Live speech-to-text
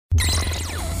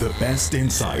The best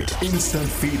insight, instant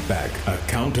feedback,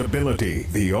 accountability.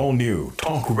 The all-new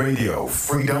Talk Radio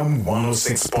Freedom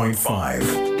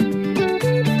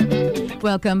 106.5.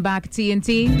 Welcome back,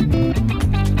 TNT.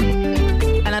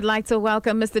 And I'd like to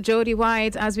welcome Mr. Jody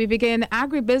White as we begin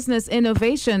Agribusiness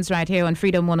Innovations right here on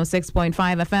Freedom 106.5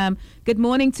 FM. Good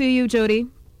morning to you, Jody.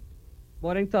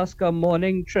 Morning, Tosca.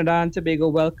 Morning, Trinidad and Tobago.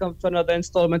 Welcome to another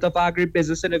installment of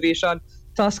Agribusiness Innovation.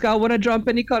 Tosca, I want to jump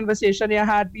in the conversation you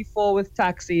had before with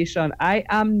taxation. I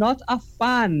am not a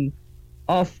fan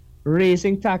of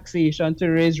raising taxation to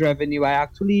raise revenue. I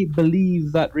actually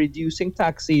believe that reducing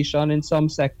taxation in some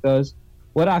sectors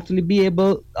would actually be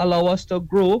able allow us to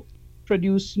grow,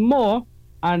 produce more,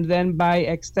 and then by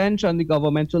extension, the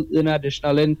government will earn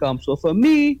additional income. So for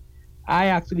me, I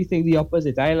actually think the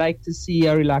opposite. I like to see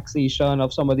a relaxation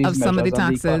of some of these measures some of the on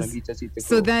taxes. The economy to see to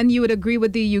So grow. then you would agree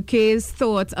with the UK's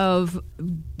thought of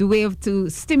the way to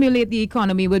stimulate the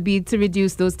economy would be to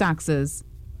reduce those taxes?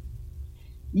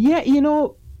 Yeah,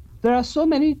 there are so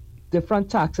many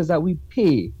different taxes that we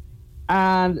pay,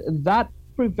 and that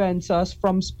prevents us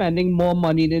from spending more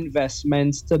money in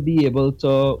investments to be able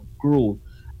to grow.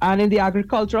 And in the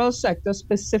agricultural sector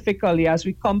specifically, as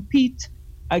we compete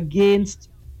against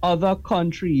other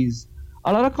countries,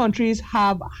 a lot of countries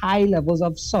have high levels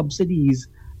of subsidies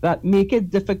that make it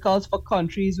difficult for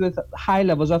countries with high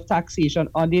levels of taxation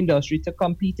on the industry to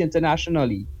compete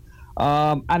internationally.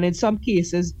 And in some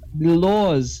cases, the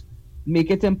laws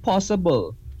make it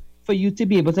impossible for you to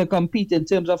be able to compete in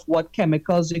terms of what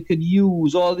chemicals you could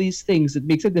use, all these things. It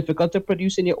makes it difficult to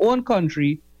produce in your own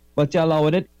country, but you're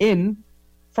allowing it in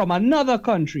from another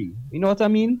country. You know what I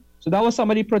mean? So that was some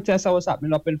of the protests that was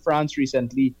happening up in France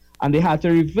recently, and they had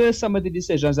to reverse some of the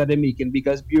decisions that they're making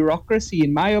because bureaucracy,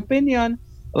 in my opinion,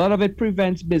 a lot of it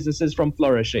prevents businesses from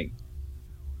flourishing.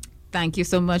 Thank you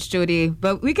so much, Jody.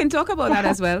 But we can talk about that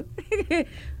as well.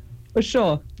 For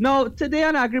sure. Now, today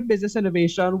on Agribusiness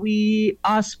Innovation, we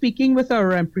are speaking with a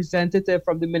representative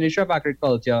from the Ministry of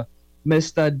Agriculture,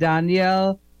 Mr.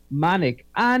 Daniel Manik.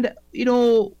 And,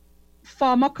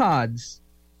 farmer cards,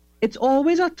 it's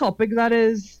always a topic that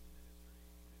is,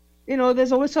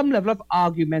 there's always some level of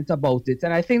argument about it.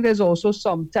 And I think there's also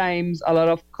sometimes a lot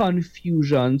of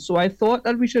confusion. So I thought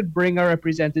that we should bring a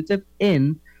representative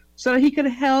in so that he could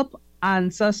help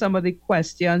answer some of the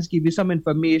questions, give you some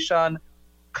information,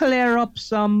 clear up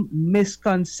some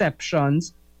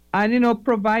misconceptions, and,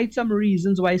 provide some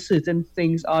reasons why certain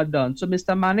things are done. So,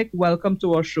 Mr. Manik, welcome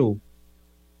to our show.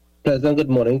 Pleasant good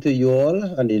morning to you all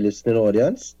and the listening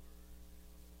audience.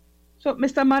 So,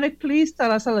 Mr. Manik, please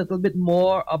tell us a little bit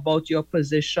more about your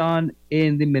position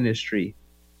in the ministry.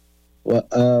 Well,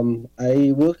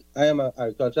 I am an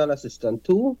agricultural assistant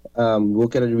too,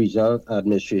 work at the Regional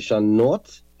Administration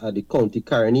North at the County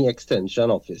Carney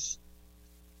Extension Office.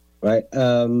 Right.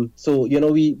 So,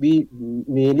 we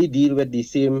mainly deal with the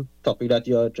same topic that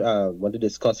you want to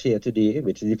discuss here today,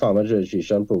 which is the Farmers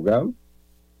Registration Program.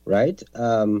 Right.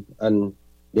 And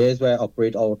there's where I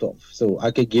operate out of. So I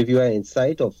could give you an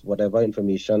insight of whatever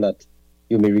information that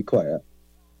you may require.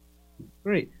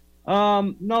 Great.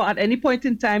 Now, at any point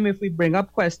in time, if we bring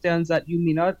up questions that you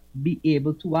may not be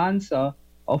able to answer,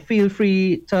 or feel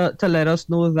free to let us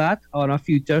know that on a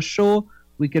future show.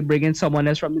 We could bring in someone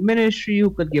else from the ministry who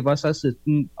could give us a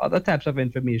certain other types of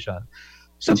information.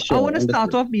 So Sure. I want to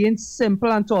start off being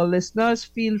simple, and to our listeners,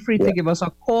 feel free to give us a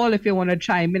call if you want to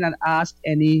chime in and ask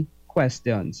any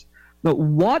questions. Now,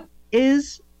 what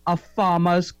is a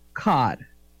farmer's card?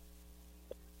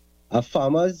 A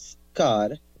farmer's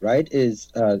card, right, is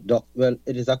it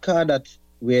is a card that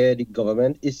where the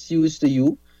government issues to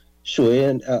you,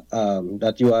 showing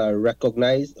that you are a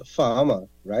recognized farmer,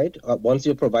 right? Once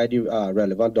you provide the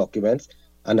relevant documents,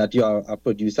 and that you are a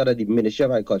producer that the Ministry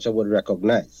of Agriculture would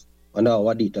recognize on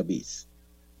our database.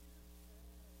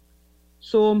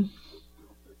 So,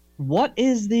 what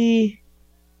is the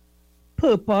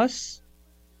purpose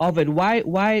of it? Why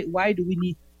do we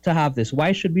need to have this?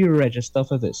 Why should we register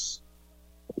for this?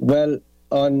 Well,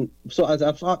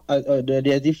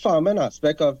 there's the farming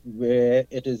aspect of where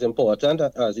it is important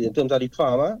as in terms of the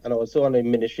farmer, and also on the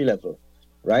ministry level,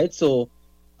 right? So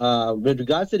with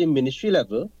regards to the ministry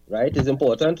level, right, it's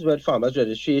important with farmers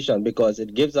registration because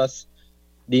it gives us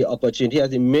the opportunity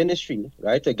as a ministry,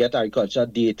 right, to get agriculture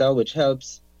data, which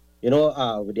helps,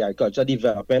 with the agriculture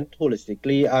development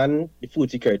holistically and the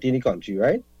food security in the country,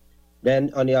 right?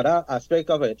 Then on the other aspect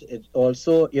of it, it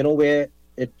also, where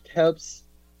it helps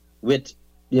with,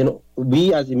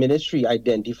 we as a ministry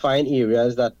identifying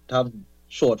areas that have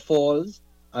shortfalls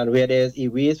and where there's a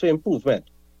ways for improvement,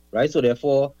 right? So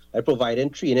therefore, by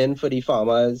providing training for the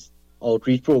farmers,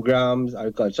 outreach programs,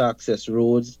 agriculture access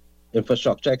roads,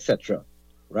 infrastructure, etc.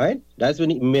 Right? That's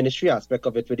the ministry aspect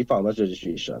of it with the farmers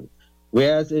registration.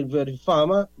 Whereas with the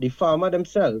farmer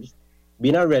themselves,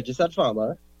 being a registered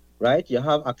farmer, right, you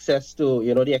have access to,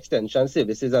 the extension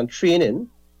services and training,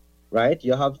 right?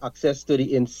 You have access to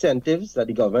the incentives that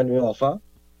the government will offer.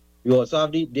 You also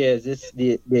have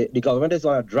the government is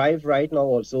on a drive right now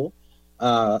also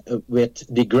with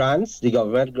the grants, the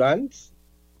government grants,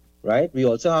 right? We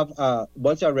also have,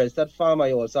 once you're a registered farmer,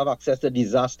 you also have access to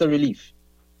disaster relief,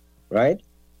 right?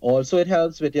 Also, it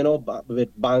helps with,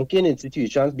 with banking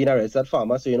institutions being a registered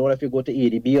farmer. So, if you go to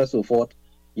ADB or so forth,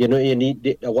 you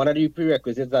need, one of the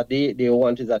prerequisites that they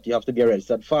want is that you have to be a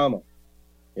registered farmer,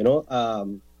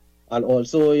 and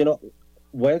also,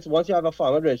 once you have a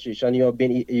farmer registration,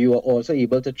 you are also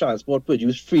able to transport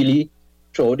produce freely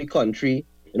throughout the country,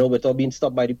 without being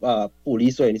stopped by the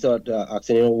police or any sort of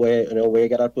accident, where you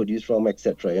get that produce from,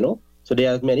 etc. So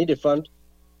there are many different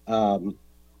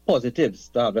positives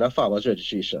to having a farmer's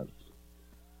registration.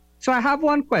 So I have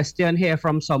one question here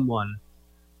from someone.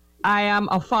 I am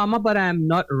a farmer, but I am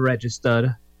not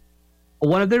registered.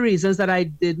 One of the reasons that I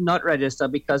did not register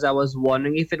because I was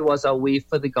wondering if it was a way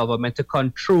for the government to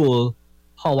control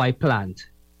how I plant.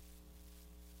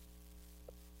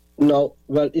 No,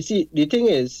 well, you see, the thing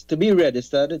is, to be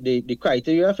registered, the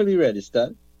criteria for be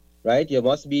registered, right? You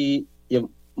must be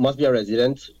a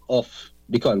resident of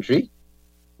the country,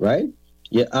 right?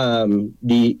 Yeah.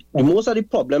 The most of the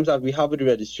problems that we have with the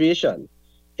registration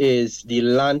is the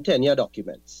land tenure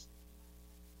documents.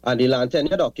 And the land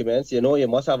tenure documents, you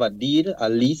must have a deed, a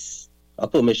lease, a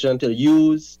permission to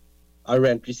use, a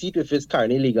rent receipt if it's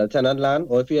currently legal tenant land,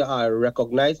 or if you are a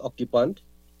recognized occupant,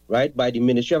 right, by the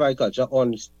Ministry of Agriculture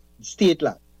on state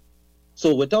land.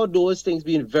 So without those things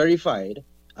being verified,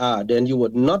 then you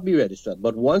would not be registered.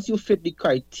 But once you fit the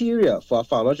criteria for a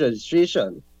farmer's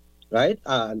registration, right,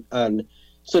 and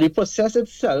so the process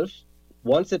itself,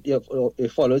 once it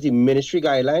follows the ministry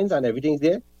guidelines and everything's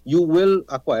there, you will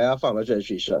acquire a farmer's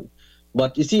registration.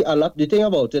 But you see, the thing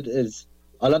about it is,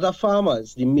 a lot of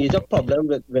farmers, the major problem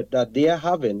that they are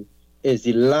having is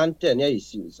the land tenure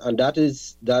issues, and that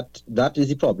is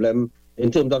the problem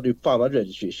in terms of the farmer's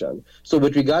registration. So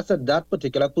with regards to that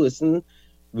particular person,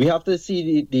 we have to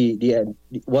see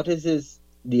what is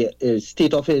the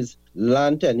state of his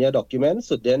land tenure documents,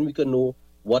 so then we can know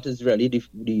what is really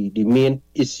the main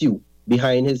issue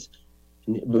behind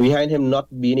him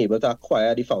not being able to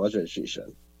acquire the farmer's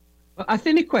registration. I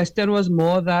think the question was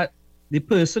more that the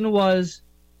person was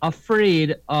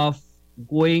afraid of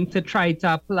going to try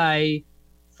to apply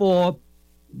for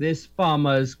this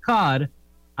farmer's card,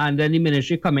 and then the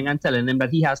ministry coming and telling him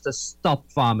that he has to stop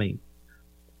farming.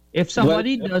 If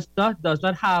somebody does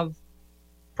not have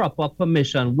proper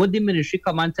permission, would the ministry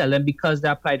come and tell them because they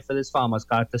applied for this farmer's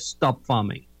card to stop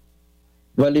farming?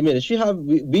 Well, the ministry have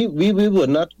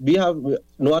we have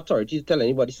no authority to tell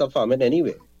anybody to stop farming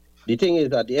anyway. The thing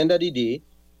is, at the end of the day,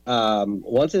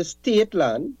 once it's state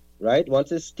land, right?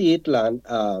 Once it's state land,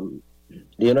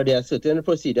 there are certain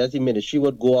procedures the ministry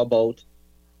would go about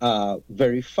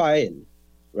verifying,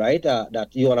 right? That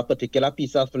you on a particular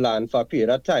piece of land for a period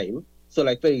of time. So,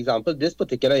 like for example, this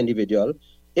particular individual,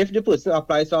 if the person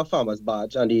applies for a farmer's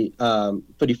badge and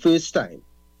for the first time,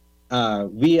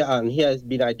 he has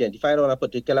been identified on a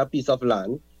particular piece of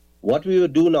land, what we will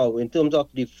do now in terms of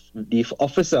the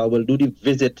officer will do the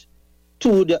visit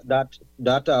to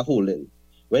that holding.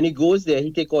 When he goes there,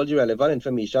 he take all the relevant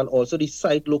information, also the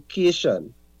site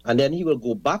location, and then he will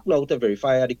go back now to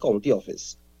verify at the county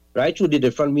office, right, through the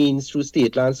different means, through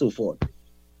state land and so forth.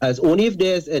 As only if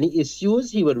there's any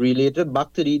issues, he would relate it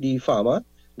back to the farmer,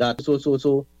 that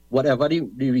so whatever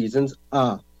the reasons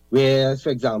are. Whereas, for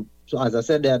example, so as I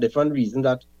said, there are different reasons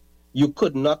that you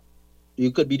could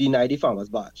be denied the farmer's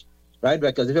badge, right?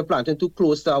 Because if you're planting too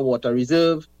close to a water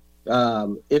reserve,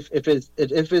 if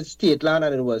it's state land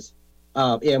and it was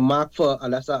earmarked for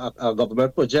unless a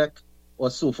government project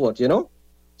or so forth,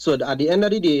 So at the end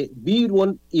of the day, we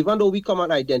won't, even though we come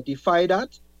and identify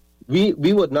that, we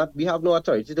have no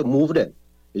authority to move them.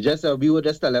 It's just we would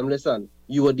just tell them, listen,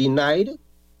 you were denied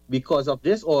because of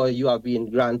this, or you have been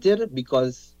granted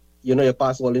because you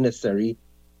pass all the necessary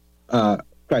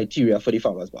criteria for the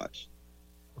farmer's badge.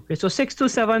 Okay, so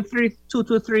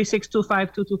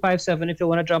 627-223-625-2257 if you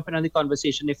want to jump in on the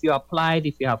conversation. If you applied,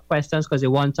 if you have questions because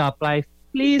you want to apply,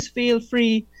 please feel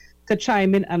free to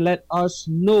chime in and let us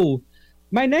know.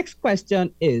 My next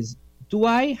question is, do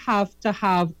I have to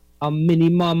have a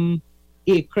minimum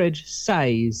acreage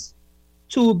size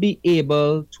to be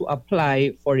able to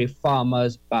apply for a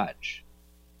farmer's badge?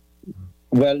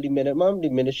 Well, the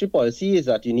ministry policy is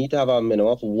that you need to have a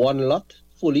minimum of one lot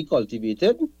fully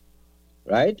cultivated,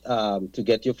 right, to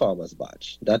get your farmer's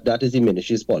badge. That is the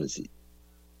ministry's policy.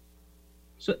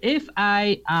 So if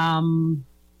I am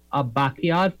a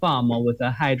backyard farmer with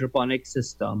a hydroponic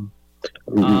system,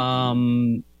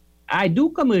 I do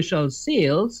commercial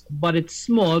sales, but it's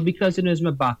small because it's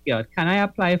my backyard. Can I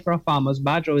apply for a farmer's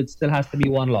badge, or it still has to be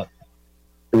one lot?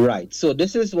 Right. So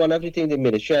this is one of the things the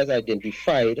ministry has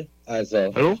identified as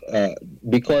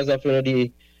because of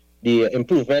the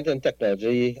improvement in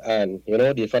technology and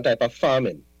different type of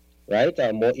farming, right?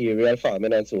 More aerial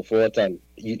farming and so forth, and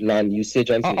land usage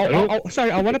and so forth.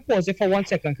 Sorry, I want to pause it for 1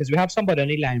 second because we have somebody on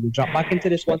the line. We'll drop back into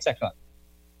this 1 second.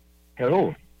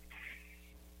 Hello.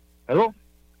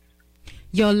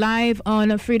 You're live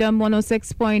on Freedom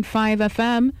 106.5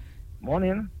 FM.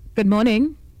 Morning. Good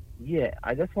morning. Yeah,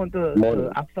 I just want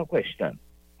to ask a question.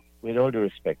 With all due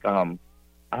respect, I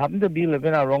happen to be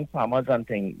living around farmers and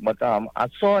things, but I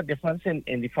saw a difference in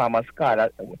the farmer's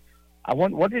card.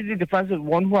 What is the difference with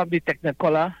one who have the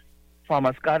Technicolor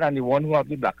farmer's card and the one who have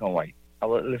the black and white? I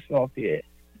will listen off the air.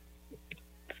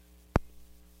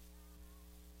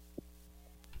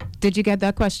 Did you get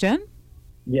that question?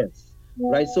 Yes.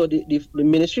 Right, so the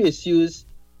ministry issues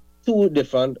two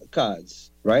different cards,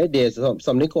 right? There's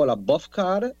something called a buff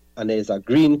card and there's a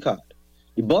green card.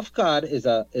 The buff card is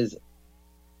a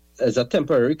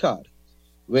temporary card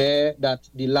where that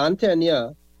the land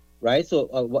tenure, right?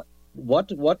 So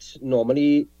what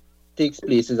normally takes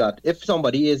place is that if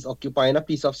somebody is occupying a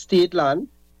piece of state land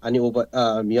and you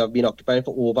have been occupying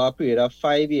for over a period of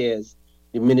 5 years,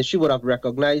 the ministry would have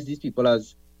recognized these people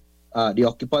as the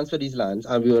occupants for these lands,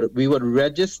 and we would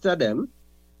register them,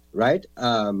 right?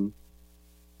 And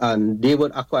they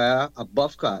would acquire a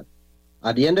buff card.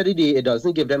 At the end of the day, it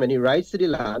doesn't give them any rights to the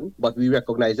land, but we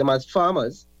recognize them as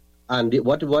farmers. And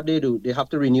what they do, they have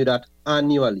to renew that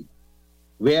annually.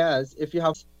 Whereas if you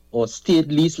have or state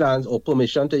lease lands or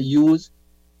permission to use,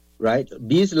 right,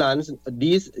 these lands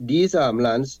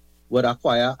would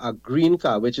acquire a green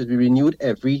card, which is renewed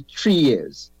every 3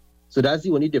 years. So that's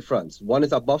the only difference. One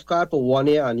is a buff card for 1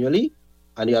 year annually,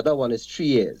 and the other one is 3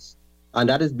 years. And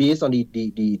that is based on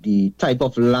the type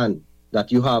of land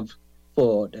that you have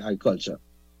for the agriculture.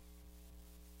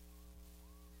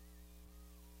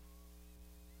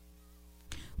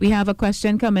 We have a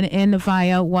question coming in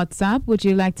via WhatsApp. Would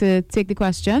you like to take the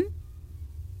question?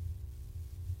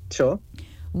 Sure.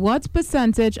 What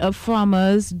percentage of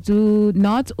farmers do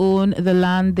not own the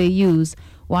land they use?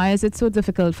 Why is it so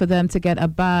difficult for them to get a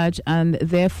badge and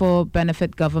therefore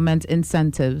benefit from government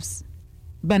incentives?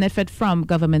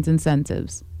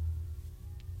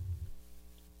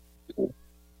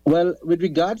 Well, with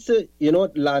regards to,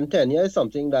 land tenure is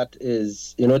something that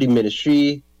is, the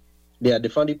ministry, there are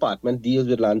different departments deals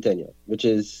with land tenure, which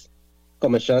is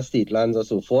commercial state lands or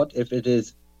so forth. If it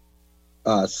is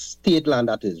state land,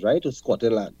 that is, right, or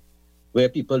squatted land, where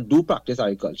people do practice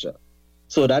agriculture.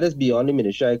 So that is beyond the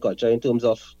Ministry of Agriculture in terms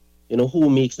of, who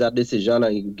makes that decision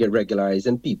and get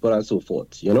regularizing people and so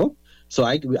forth, So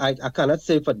I cannot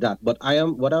say for that, but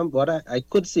what I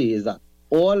could say is that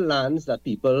all lands that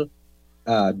people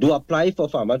do apply for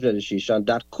farmers registration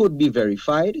that could be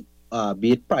verified,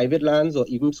 be it private lands or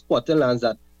even squatting lands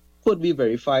that could be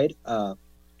verified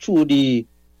through the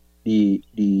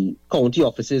county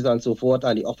offices and so forth,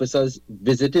 and the officers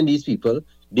visiting these people,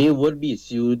 they would be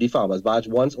issued the farmer's badge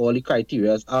once all the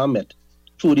criteria are met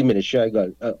through the Ministry of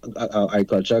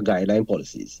Agriculture guideline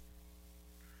policies.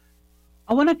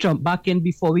 I want to jump back in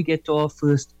before we get to our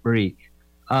first break.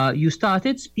 You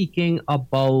started speaking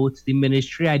about the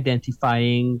ministry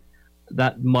identifying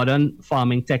that modern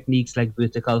farming techniques like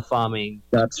vertical farming.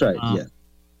 That's right, yeah.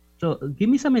 So give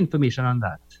me some information on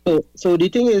that. So the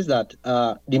thing is that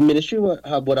the ministry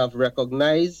would have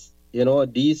recognized,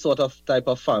 these sort of type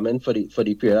of farming for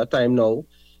the period of time now,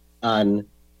 and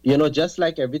just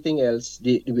like everything else,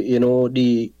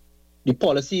 the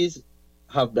policies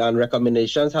have done,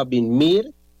 recommendations have been made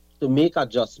to make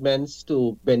adjustments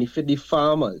to benefit the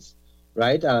farmers,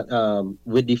 right?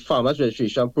 With the farmers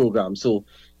registration program. So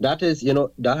that is,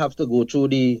 that have to go through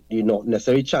the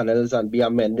necessary channels and be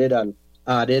amended and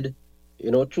added,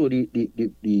 through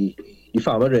the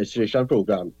farmer registration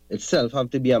program itself have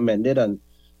to be amended, and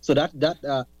so that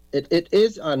it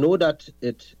is. I know that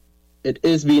it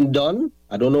is being done.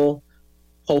 I don't know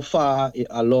how far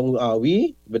along are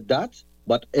we with that,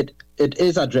 but it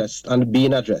is addressed and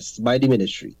being addressed by the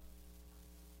ministry.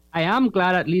 I am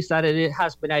glad at least that it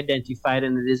has been identified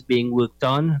and it is being worked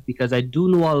on, because I do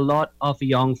know a lot of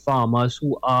young farmers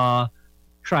who are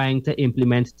trying to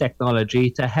implement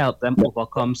technology to help them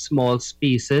overcome small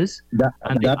spaces.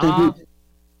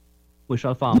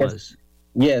 Commercial farmers.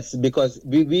 Yes, because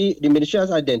the ministry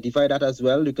has identified that as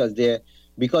well,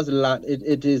 because land,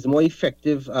 it is more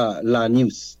effective land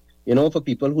use, for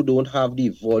people who don't have the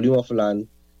volume of land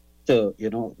to,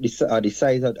 the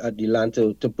size of the land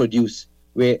to produce.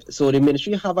 So the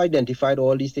ministry have identified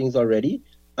all these things already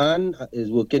and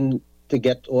is working to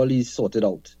get all these sorted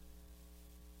out.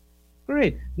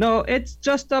 Great. Now, it's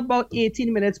just about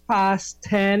 18 minutes past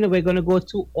 10. We're going to go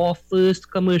to our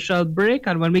first commercial break.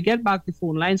 And when we get back, the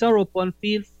phone lines are open.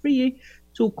 Feel free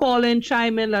to call in,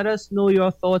 chime in, let us know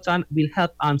your thoughts, and we'll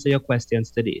help answer your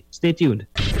questions today. Stay tuned.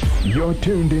 You're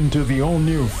tuned into the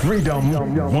all-new Freedom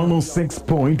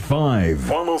 106.5.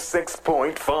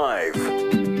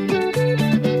 106.5.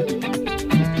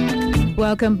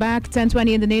 Welcome back,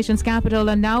 10:20 in the nation's capital,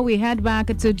 and now we head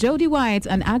back to Jody White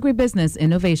and Agribusiness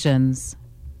Innovations.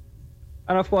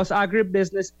 And of course,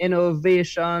 Agribusiness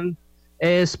Innovation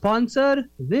is sponsored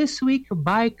this week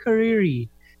by Kariri.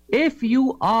 If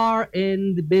you are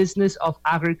in the business of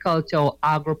agriculture or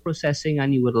agro-processing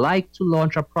and you would like to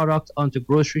launch a product onto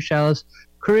grocery shelves,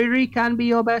 Kariri can be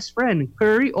your best friend.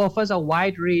 Kariri offers a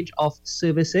wide range of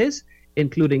services,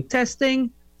 including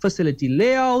testing, facility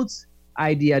layouts,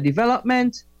 idea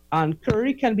development, and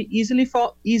Kariri can be easily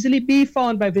be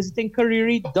found by visiting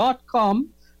kariri.com.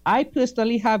 I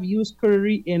personally have used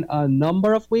Kariri in a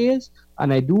number of ways,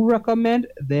 and I do recommend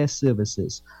their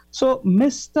services. So,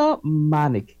 Mr.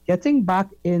 Manik, getting back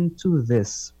into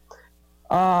this,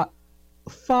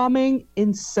 farming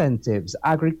incentives,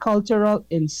 agricultural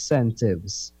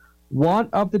incentives, one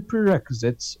of the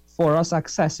prerequisites for us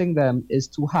accessing them is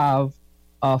to have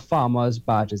a farmer's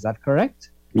badge. Is that correct?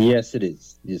 Yes, it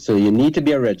is. So you need to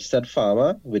be a registered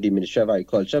farmer with the Ministry of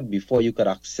Agriculture before you could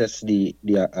access the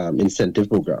incentive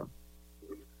program.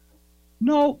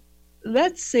 Now,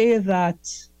 let's say that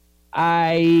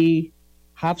I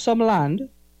have some land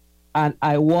and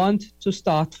I want to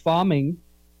start farming,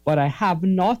 but I have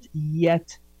not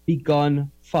yet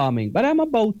begun farming, but I'm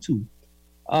about to.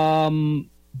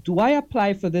 Do I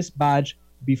apply for this badge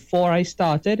before I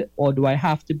started, or do I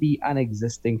have to be an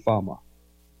existing farmer?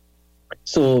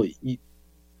 So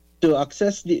to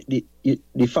access the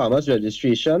farmer's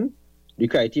registration, the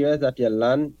criteria is that your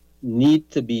land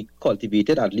need to be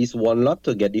cultivated at least one lot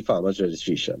to get the farmer's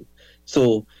registration.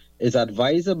 So it's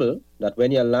advisable that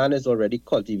when your land is already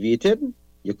cultivated,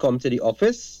 you come to the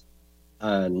office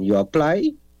and you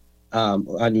apply.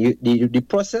 And the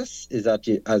process is that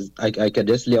I can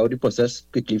just lay out the process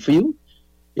quickly for you.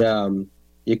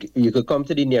 You could come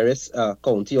to the nearest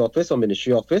county office or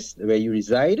ministry office where you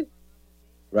reside.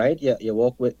 Right, you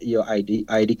walk with your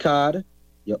ID card,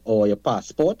 or your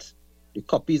passport, the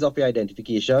copies of your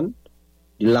identification,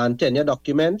 the land tenure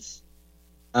documents,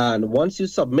 and once you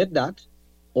submit that,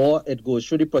 or it goes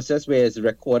through the process where it's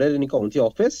recorded in the county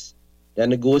office,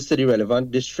 then it goes to the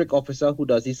relevant district officer who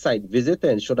does the site visit to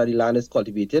ensure that the land is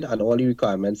cultivated and all the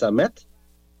requirements are met,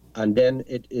 and then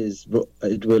it goes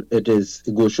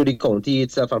through the county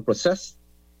itself and processed,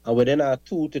 and within a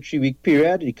 2 to 3 week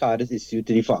period, the card is issued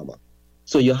to the farmer.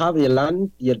 So you have your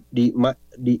land,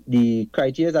 the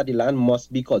criteria that the land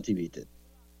must be cultivated.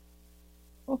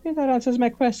 Okay, that answers my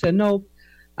question. Now,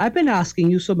 I've been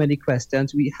asking you so many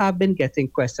questions. We have been getting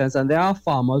questions, and there are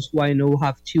farmers who I know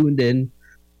have tuned in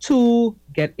to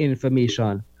get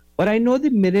information. But I know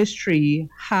the ministry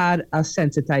had a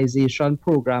sensitization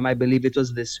program. I believe it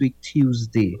was this week,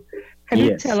 Tuesday. Can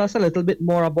you tell us a little bit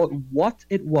more about what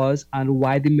it was and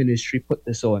why the ministry put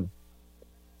this on?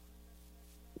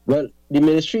 Well, the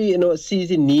ministry, sees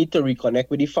the need to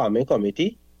reconnect with the farming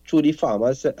committee through the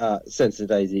farmers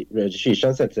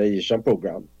registration sensitization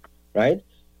program, right?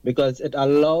 Because it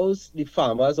allows the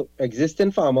farmers,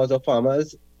 existing farmers or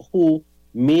farmers who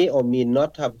may or may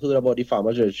not have heard about the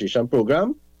farmers registration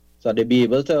program, so they be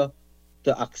able to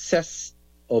access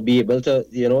or be able to,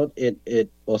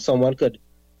 or someone could,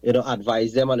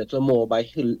 advise them a little more by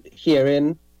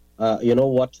hearing,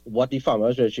 what the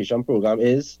farmers registration program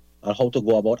is, and how to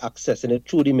go about accessing it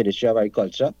through the Ministry of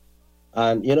Agriculture.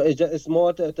 And, it's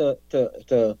more to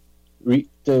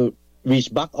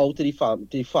reach back out to the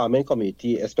farming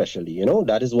community especially,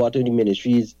 that is what the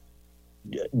ministry is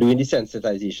doing the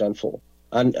sensitization for.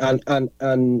 And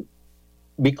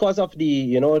because of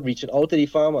the, reaching out to the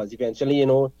farmers, eventually,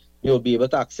 you'll be able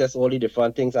to access all the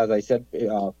different things, as I said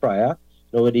prior,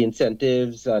 with the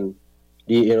incentives and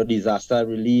the, disaster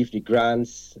relief, the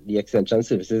grants, the extension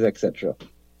services, etc.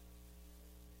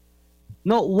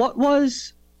 Now, what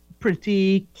was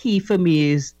pretty key for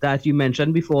me is that you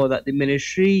mentioned before that the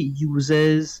ministry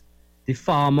uses the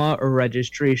farmer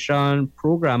registration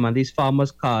program and these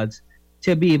farmers cards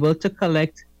to be able to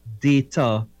collect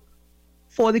data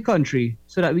for the country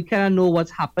so that we kind of know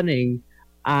what's happening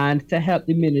and to help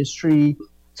the ministry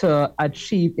to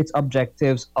achieve its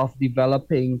objectives of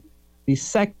developing the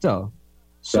sector.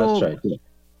 So, That's right. Yeah.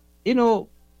 you know,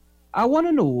 I want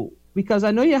to know, because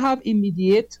I know you have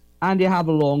immediate and you have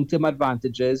long-term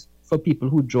advantages for people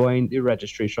who join the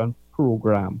registration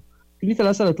program. Can you tell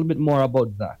us a little bit more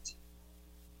about that?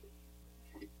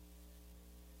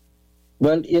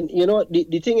 Well,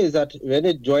 the thing is that when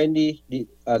they join the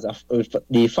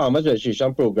farmers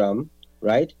registration program,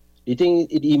 right? The thing,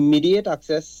 the immediate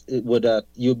access would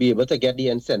you'll be able to get the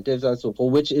incentives and so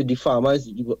forth, which the farmer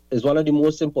is one of the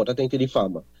most important things to the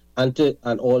farmer, and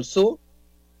also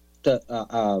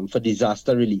for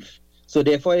disaster relief. So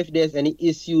therefore, if there's any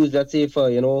issues, let's say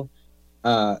for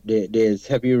there's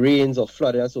heavy rains or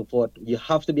flooding and so forth, you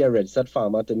have to be a registered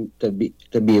farmer to be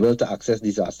able to access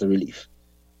disaster relief.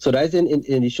 So that's in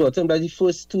the short term. That's the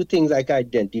first two things I can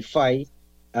identify.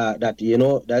 That's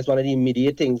one of the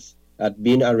immediate things that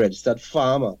being a registered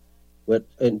farmer,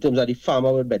 in terms of the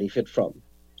farmer would benefit from,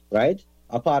 right?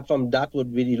 Apart from that,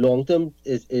 would be the long term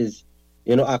is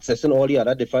accessing all the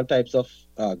other different types of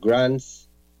grants.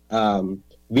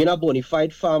 Being a bona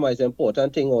fide farmer is an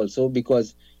important thing also,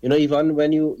 because even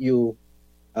when you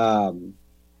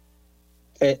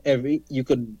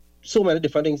could, so many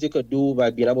different things you could do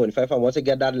by being a bona fide farmer. Once you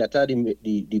get that letter,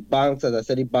 the banks, as I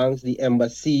said, the banks, the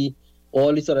embassy,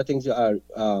 all these other things are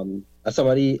some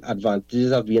of the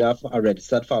advantages of being a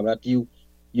registered farmer that you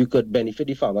could benefit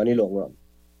the farmer in the long run,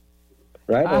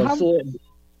 right?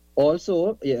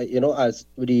 Also, as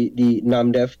the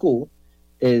NAMDEFCO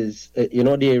is,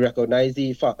 they recognize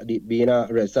the being a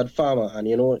registered farmer, and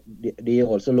they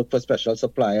also look for special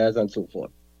suppliers and so forth.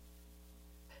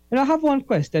 I have one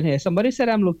question here. Somebody said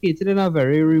I'm located in a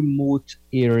very remote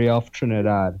area of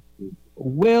Trinidad.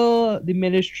 Will the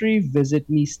ministry visit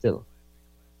me still?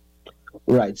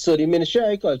 Right. So the Ministry of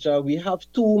Agriculture, we have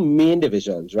two main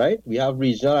divisions, right? We have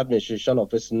Regional Administration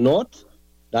Office North,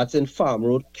 that's in Farm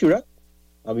Road, Curepe,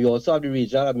 and we also have the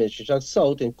Regional Administration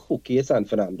South in Cookie, San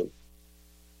Fernando.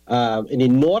 In the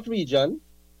North region,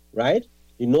 right?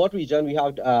 The North region, we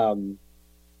have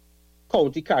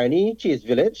County Carney, Chase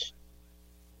Village.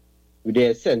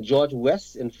 There's St. George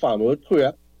West in Farm Road,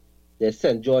 Curepe. There's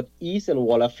St. George East in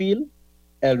Wallafield,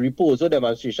 El Reposo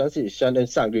Demonstration Station in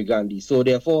Sangre Grande. So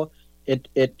therefore, in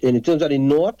terms of the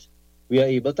North, we are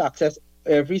able to access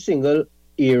every single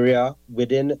area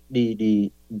within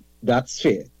that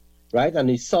sphere, right? And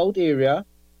the South area,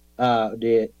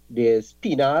 there's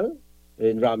Pinal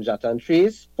in Ramjatan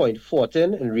Trace, Point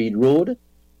Fortin in Reed Road,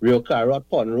 Rio Claro at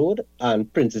Pond Road,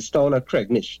 and Princestown at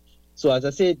Craignish. So as I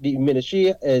said, the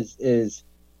ministry is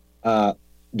they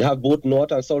have both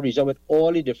North and South region with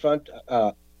all the different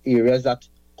areas that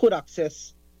could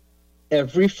access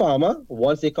every farmer.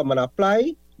 Once they come and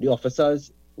apply, the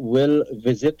officers will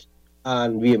visit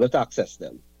and be able to access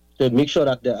them to make sure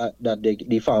that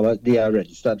the farmers, they are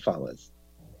registered farmers.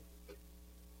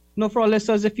 No, for our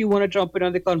listeners, if you want to jump in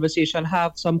on the conversation,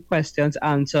 have some questions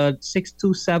answered,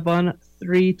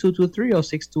 627-3223 or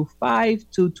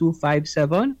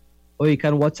 625-2257, or you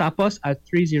can WhatsApp us at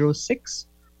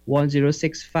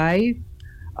 306-1065.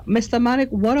 Mr. Manik,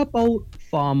 what about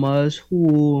farmers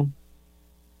who,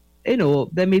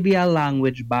 there may be a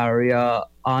language barrier,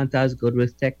 aren't as good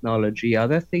with technology? Are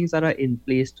there things that are in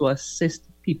place to assist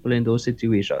people in those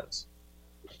situations?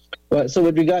 Well,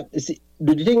 so the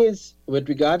thing is, with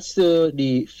regards to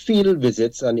the field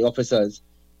visits and the officers,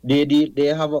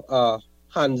 they have a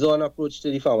hands-on approach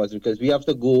to the farmers, because we have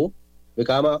to go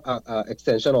become a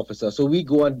extension officer. So we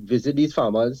go and visit these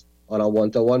farmers on a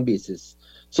one-to-one basis.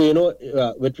 So,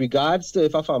 with regards to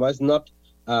if a farmer is not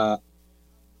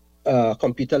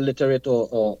computer literate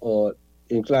or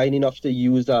inclined enough to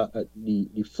use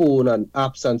the phone and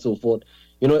apps and so forth,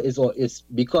 it's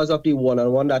because of the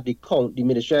one-on-one that the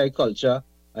Ministry of Agriculture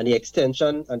and the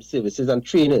extension and services and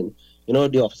training,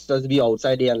 the officers be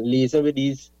outside there and liaising with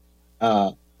these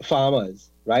farmers,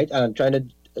 right, and trying to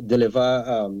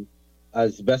deliver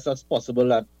as best as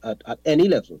possible at any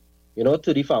level,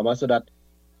 to the farmer, so that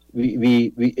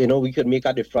we could make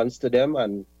a difference to them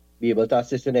and be able to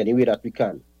assist in any way that we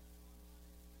can.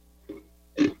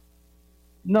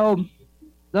 Now,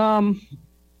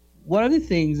 one of the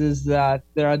things is that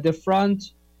there are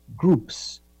different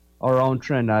groups around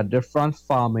Trinidad, different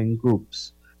farming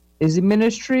groups. Is the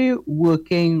ministry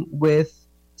working with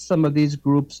some of these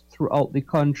groups throughout the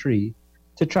country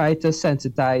to try to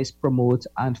sensitize, promote,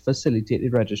 and facilitate the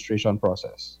registration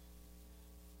process?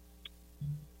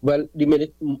 Well,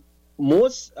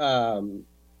 most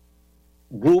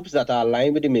groups that are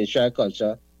aligned with the Ministry of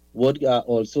Agriculture would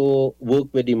also work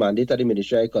with the mandate of the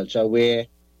Ministry of Agriculture, where,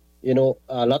 you know,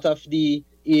 a lot of the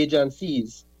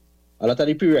agencies, a lot of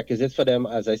the prerequisites for them,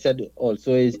 as I said,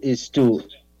 also is to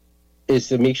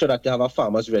make sure that they have a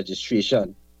farmer's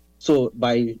registration. So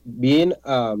by being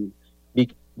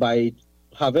by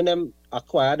having them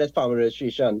acquire that farmer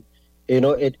registration, you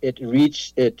know,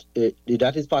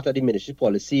 that is part of the ministry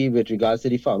policy with regards to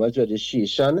the farmers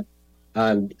registration,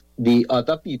 and the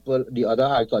other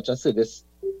agriculture service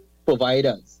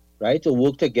providers, right, to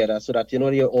work together so that, you know,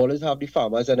 you always have the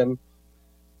farmers and them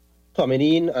coming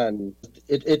in, and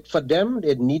it for them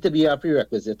it need to be a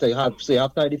prerequisite. You have to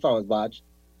have the farmers badge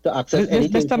to access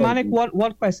anything. Mr. Manik,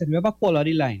 one question. We have a call on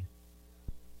the line.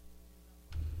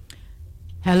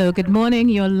 Hello, good morning.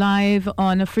 You're live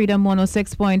on Freedom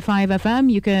 106.5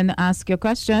 FM. You can ask your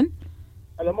question.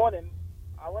 Hello, morning.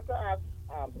 I want to ask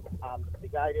the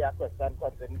guy there a question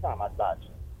concerning farmer's badge.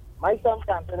 My son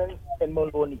planted in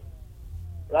Mulroney,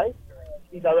 right?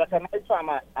 He's a recognized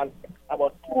farmer, and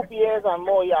about 2 years and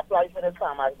more he applied for the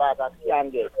farmer's badge and he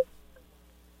can't get it.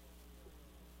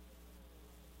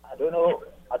 I don't know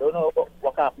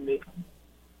what happened there.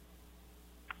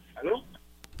 Hello?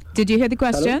 Did you hear the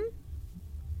question? Hello?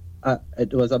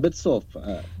 It was a bit soft.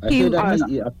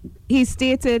 He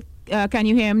stated, can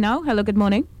you hear him now? Hello, good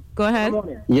morning. Go ahead. Good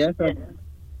morning. Yes,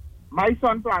 my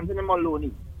son planted in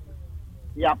Mulroney.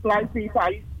 He applied for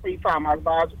farmer's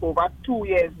badge over 2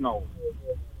 years now.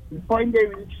 The point they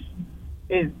reach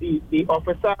is the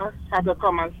officer had to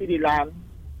come and see the land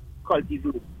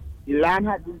cultivated. The land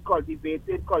had been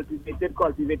cultivated,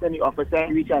 and the officer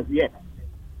reached as yet.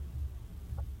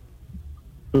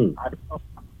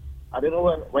 I don't know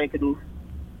what I can do.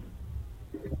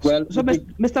 Well, so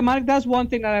Mr. Manik, that's one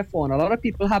thing that I found. A lot of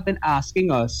people have been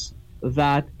asking us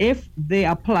that if they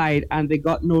applied and they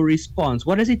got no response,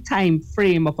 what is the time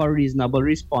frame of a reasonable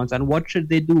response, and what should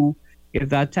they do if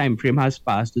that time frame has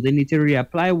passed? Do they need to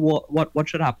reapply? What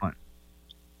should happen?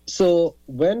 So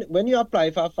when you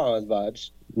apply for a farmer's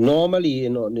badge, normally,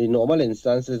 in the normal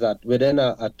instance is that within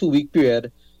a 2-week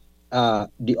period,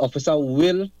 the officer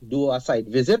will do a site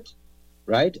visit,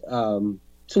 right,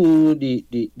 to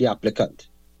the applicant,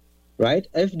 right?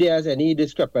 If there's any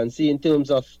discrepancy in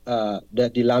terms of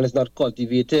that the land is not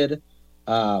cultivated,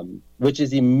 which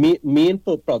is the main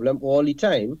problem all the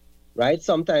time, right?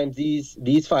 Sometimes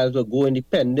these files will go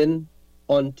independent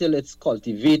until it's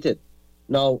cultivated.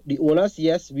 Now, the owners,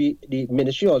 yes, the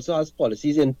ministry also has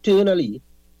policies internally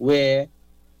where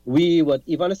we would,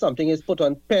 even if something is put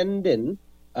on pending,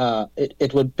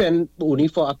 it would pen only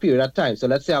for a period of time. So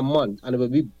let's say a month, and it will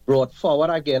be brought forward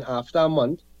again after a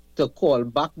month to call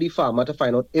back the farmer to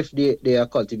find out if they are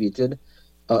cultivated,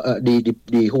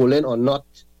 the holding or not.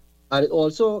 And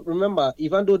also, remember,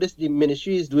 even though the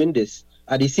ministry is doing this,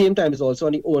 at the same time, it's also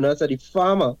on the owners and the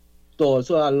farmer to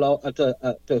also allow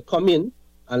to come in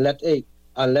and let the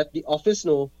office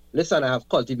know, listen, I have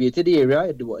cultivated the area,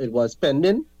 it was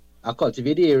pending, I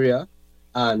cultivated the area,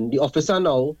 and the officer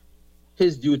now,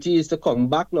 his duty is to come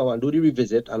back now and do the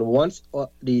revisit, and once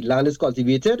the land is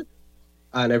cultivated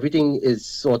and everything is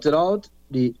sorted out,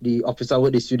 the officer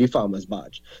would issue the farmer's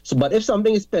badge. So, but if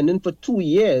something is pending for 2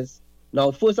 years,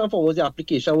 now first and foremost, the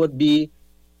application would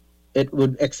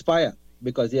expire,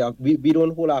 because we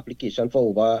don't hold application for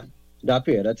over that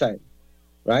period of time,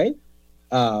 right?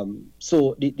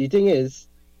 So the thing is,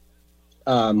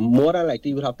 more than likely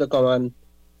you would have to come and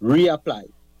reapply.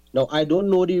 Now, I don't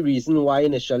know the reason why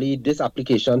initially this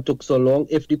application took so long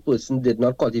if the person did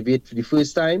not cultivate for the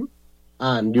first time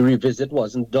and the revisit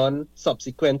wasn't done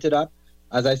subsequent to that.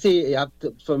 As I say, I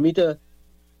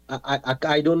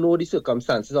don't know the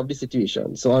circumstances of the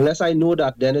situation. So unless I know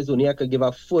that, then it's only I could give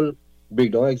a full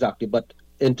breakdown exactly. But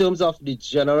in terms of the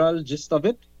general gist of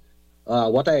it,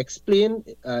 what I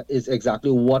explained is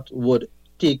exactly what would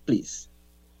take place.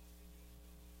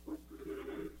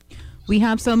 We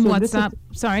have some WhatsApp.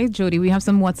 Sorry, Jody, we have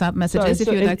some WhatsApp messages if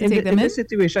you'd like to take them in. In this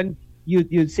situation,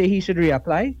 you'd say he should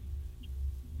reapply?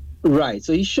 Right.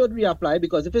 So he should reapply,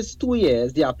 because if it's 2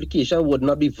 years, the application would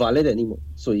not be valid anymore.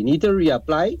 So you need to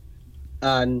reapply.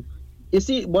 And you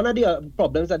see, one of the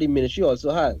problems that the ministry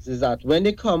also has is that when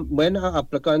an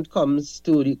applicant comes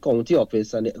to the county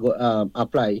office and they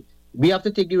apply, we have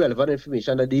to take the relevant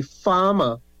information that the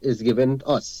farmer is giving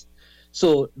us.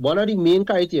 So one of the main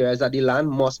criteria is that the land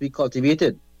must be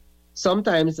cultivated.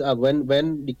 Sometimes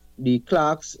when the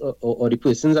clerks or the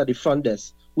persons at the front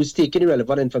desk who's taking the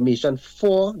relevant information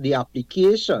for the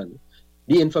application,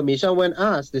 the information when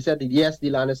asked, they said that yes, the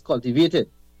land is cultivated.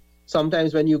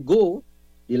 Sometimes when you go,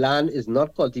 the land is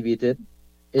not cultivated.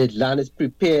 The land is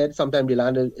prepared. Sometimes the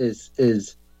land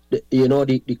is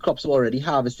the crops were already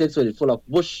harvested, so they're full of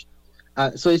bush.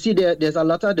 So you see, there's a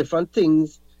lot of different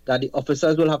things that the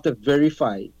officers will have to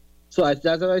verify. So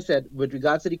that's what I said, with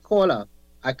regards to the caller,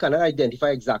 I cannot identify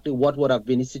exactly what would have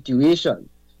been the situation.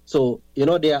 So, there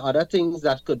are other things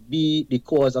that could be the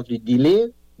cause of the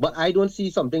delay, but I don't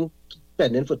see something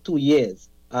pending for 2 years.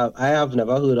 I have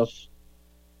never heard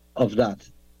of that.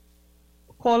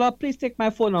 Caller, please take my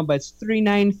phone number. It's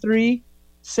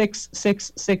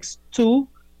 393-6662.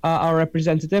 Our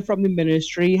representative from the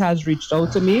ministry has reached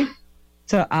out to me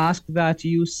to ask that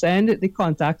you send the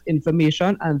contact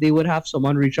information, and they would have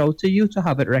someone reach out to you to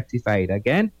have it rectified.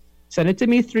 Again, send it to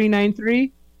me,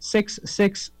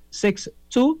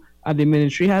 393-6662, and the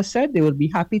ministry has said they would be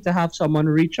happy to have someone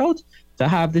reach out to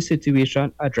have the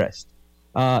situation addressed.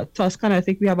 Tuscan, I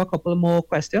think we have a couple more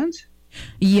questions.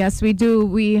 Yes, we do.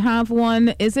 We have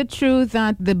one. Is it true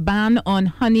that the ban on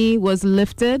honey was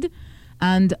lifted?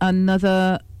 And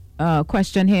another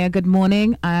question here. Good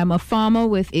morning. I am a farmer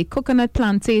with a coconut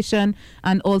plantation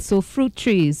and also fruit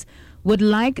trees. Would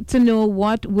like to know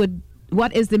what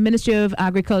is the Ministry of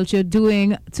Agriculture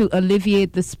doing to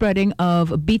alleviate the spreading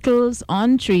of beetles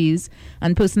on trees?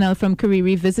 And personnel from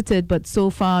Kariri visited, but so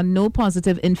far no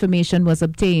positive information was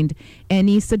obtained.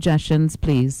 Any suggestions,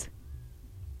 please?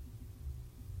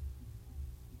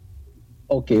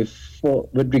 Okay,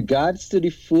 with regards to the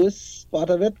first part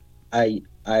of it, I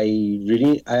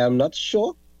am not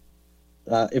sure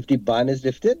if the ban is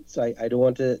lifted, so I don't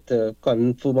want to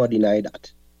confirm or deny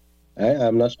that.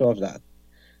 I'm not sure of that.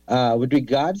 With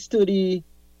regards to the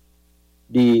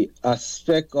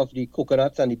aspect of the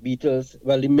coconuts and the beetles,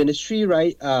 well, the ministry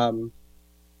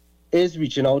is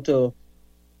reaching out to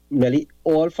nearly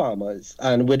all farmers,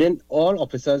 and within all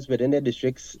officers within their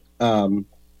districts.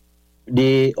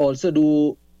 They also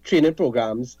do training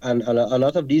programs, and a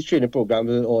lot of these training programs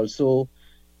will also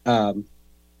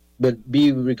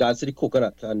be with regards to the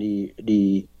coconut and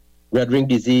the red ring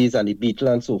disease and the beetle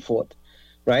and so forth,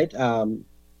 right?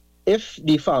 If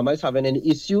the farmer is having any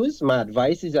issues, my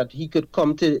advice is that he could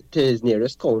come to his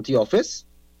nearest county office,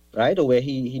 right, or where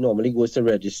he normally goes to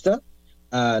register,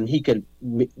 and the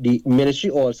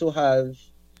ministry also have.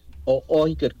 Or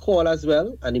he could call as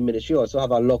well, and the ministry also have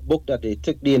a logbook that they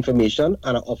took the information,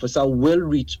 and an officer will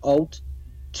reach out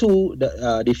to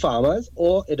the farmers,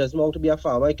 or it doesn't want to be a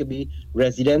farmer, it could be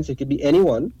residents, it could be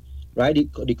anyone, right? The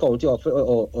county office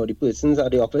or the persons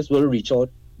at the office will reach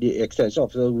out, the extension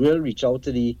officer will reach out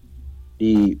to the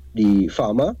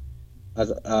farmer,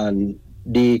 and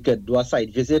they could do a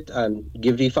site visit and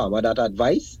give the farmer that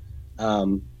advice,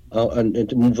 and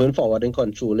moving forward and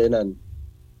controlling and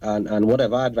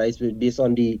whatever advice based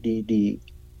on the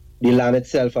land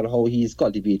itself and how he's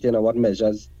cultivating and what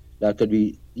measures that could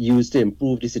be used to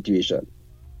improve the situation.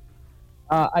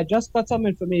 I just got some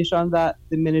information that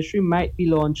the ministry might be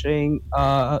launching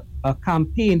a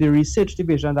campaign, the research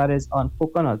division that is on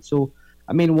coconut. So,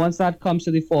 I mean, once that comes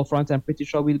to the forefront, I'm pretty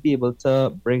sure we'll be able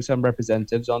to bring some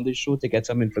representatives on the show to get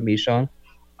some information.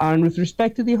 And with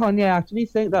respect to the honey, I actually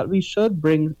think that we should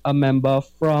bring a member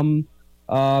from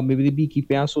maybe the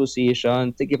Beekeeping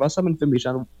Association to give us some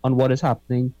information on what is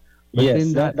happening.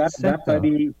 Yes, that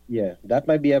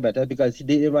might be a better, because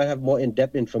they might have more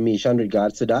in-depth information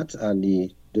regards to that and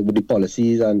the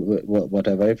policies and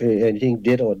whatever, if anything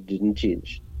did or didn't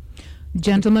change.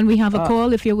 Gentlemen, we have a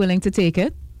call if you're willing to take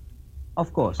it.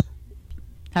 Of course.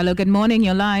 Hello, good morning.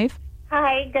 You're live.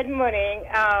 Hi, good morning.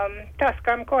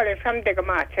 Tosca, I'm calling from Digger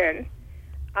Martin.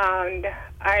 And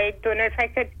I don't know if I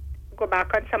could go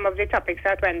back on some of the topics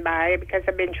that went by, because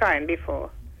I've been trying before.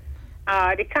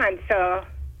 The cancer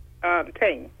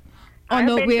thing.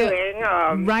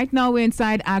 Right now we're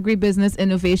inside agribusiness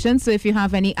innovation, so if you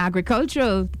have any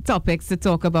agricultural topics to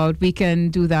talk about, we can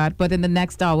do that, but in the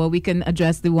next hour we can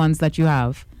address the ones that you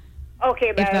have.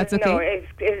 Okay, but if that's okay. No,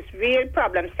 it's real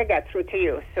problems to get through to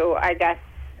you, so I guess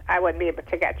I won't be able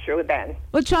to get through then.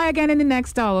 We'll try again in the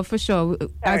next hour for sure,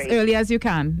 as early as you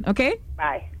can, okay?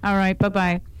 Bye. All right,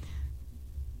 bye-bye.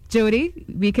 Jody,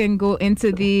 we can go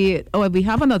into we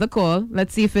have another call.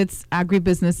 Let's see if it's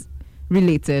agribusiness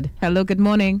related. Hello, good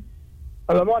morning.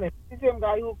 Hello, morning. This is the same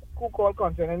guy who called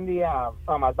concerning the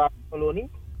farmers back in Maloney.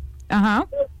 Uh-huh.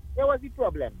 There was the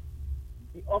problem.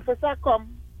 The officer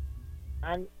come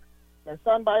and the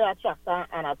son buy a tractor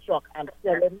and a truck and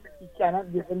tell him he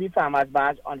cannot give him the farmer's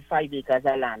badge on 5 acres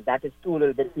of land. That is too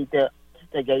little bit to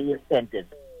get you incentive.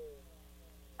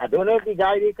 I don't know if the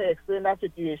guy can explain that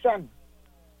situation.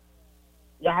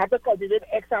 You have to cultivate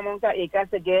X amount of acres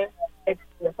to get X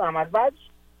farmer's badge.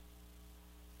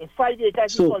 It's 5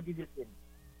 acres you cultivating.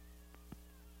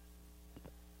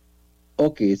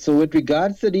 Okay, so with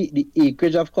regards to the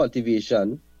acreage of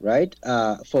cultivation, right?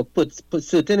 For put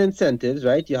certain incentives,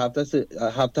 right? You have to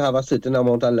have a certain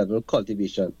amount of level of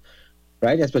cultivation,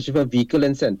 right? Especially for vehicle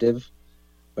incentive,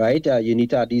 right? You need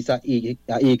to at least an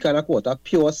acre and a quarter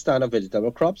pure stand of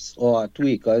vegetable crops, or 2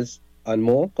 acres and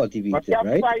more cultivated, But you have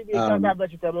right? 5 acres of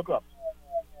vegetable crops.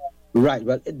 Right.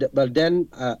 Well, then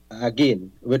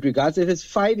again, with regards if it's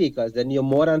 5 acres, then you're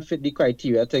more than fit the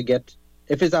criteria to get.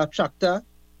 If it's a tractor,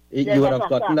 you would have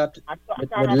gotten that with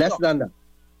less than that.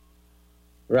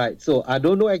 Right. So I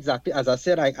don't know exactly. As I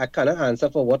said, I cannot answer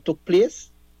for what took place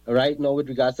right now with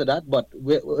regards to that. But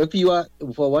if you are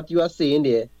for what you are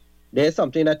saying there's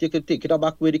something that you could take it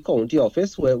back with the county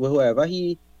office, whoever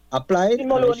he applied.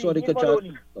 I'm sure they could try.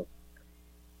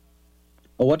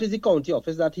 Or what is the county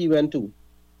office that he went to?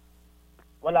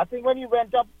 Well, I think when he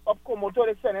went up Komoto,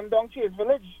 they sent him down Chase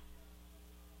Village.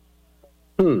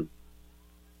 Okay.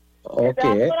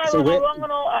 So I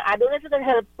don't know if you can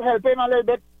help him a little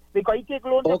bit, because he take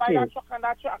loan to buy that truck and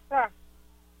that tractor.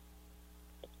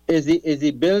 Is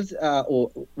the bills?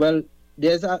 Well,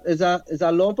 there's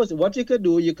a loan person. What you could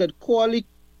do, you could call it.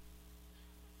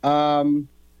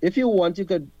 If you want, you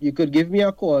could give me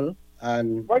a call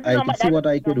and I can see what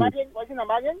I could do. What's your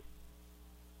number again?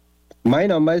 My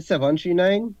number is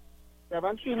 739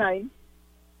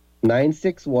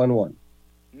 9611.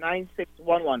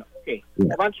 9611. Okay.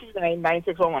 739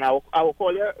 9611. I will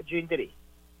call you during today.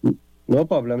 No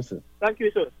problem, sir. Thank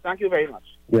you, sir. Thank you very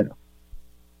much. Yeah.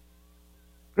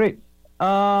 Great. We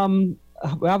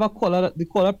have a caller. The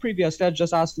caller previously I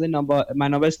just asked for the number. My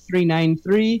number is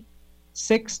 393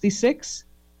 66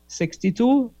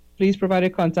 62. Please provide your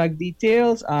contact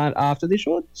details, and after the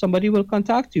show, somebody will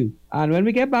contact you. And when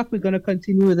we get back, we're going to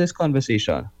continue with this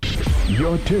conversation.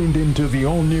 You're tuned into the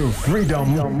all-new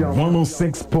Freedom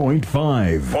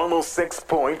 106.5.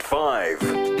 106.5.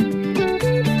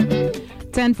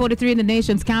 10:43 in the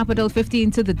nation's capital,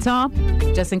 15 to the top,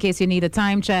 just in case you need a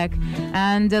time check.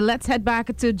 And let's head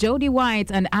back to Jody White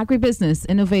and Agribusiness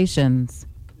Innovations.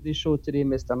 The show today,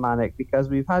 Mr. Manek, because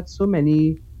we've had so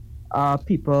many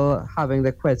people having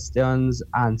their questions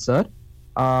answered.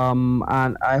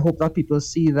 And I hope that people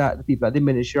see that the people at the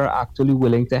ministry are actually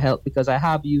willing to help, because I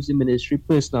have used the ministry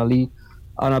personally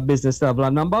on a business level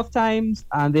a number of times,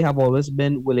 and they have always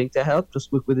been willing to help,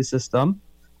 just work with the system.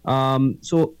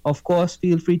 So, of course,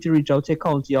 feel free to reach out to your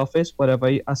county office, whatever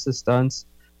assistance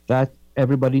that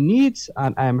everybody needs,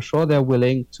 and I'm sure they're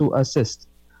willing to assist.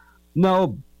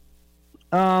 Now,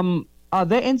 are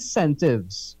there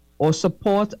incentives or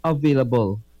support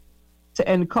available to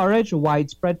encourage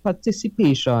widespread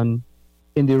participation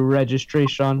in the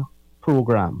registration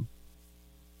program?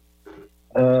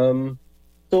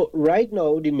 So right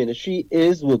now, the ministry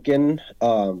is working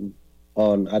on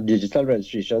a digital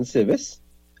registration service.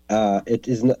 It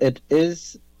is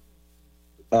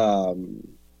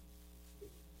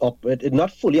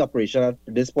not fully operational at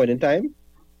this point in time,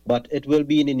 but it will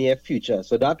be in the near future.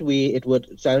 So that way, it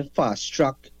would fast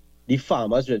track the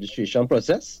farmers' registration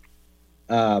process.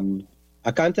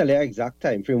 I can't tell you the exact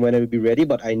time frame when it will be ready,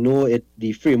 but I know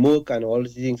the framework and all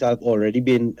these things have already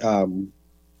been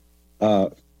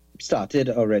started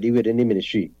already within the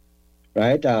ministry,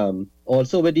 right?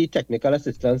 Also with the technical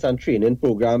assistance and training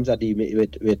programs that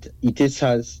with ETIS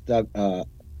has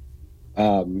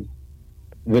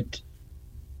with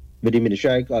the Ministry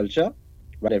of Agriculture,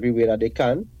 right, every way that they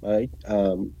can, right?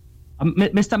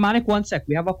 Mr. Manek, 1 sec.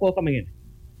 We have a call coming in.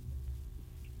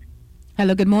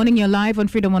 Hello, good morning. You're live on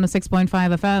Freedom 106.5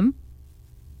 FM.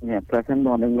 Yeah, pleasant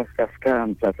morning, Ms. Kaska,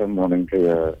 and pleasant morning to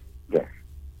your guest.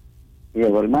 Yeah,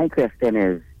 well, my question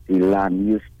is the land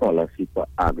use policy for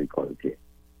agriculture.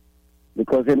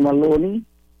 Because in Maloney,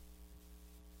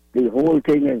 the whole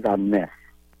thing is a mess.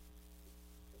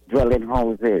 Dwelling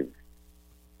houses,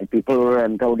 and people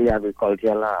rent out the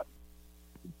agricultural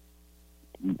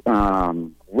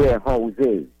land.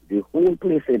 Warehouses, the whole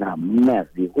place in a mess.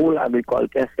 The whole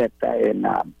agriculture sector in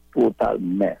a total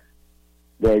mess.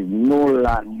 There is no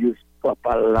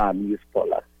proper land use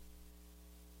policy.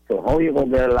 So how you going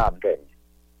to get land then?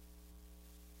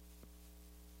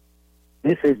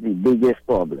 This is the biggest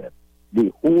problem.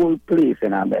 The whole place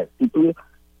in a mess. People,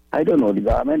 I don't know, the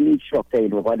government needs structure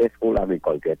over this whole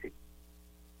agriculture thing.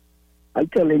 I'm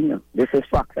telling you, this is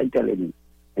facts, I'm telling you.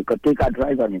 You could take a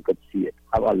drive and you could see it.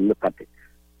 Have a look at it.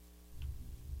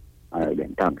 All right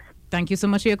then, thanks. Thank you so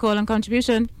much for your call and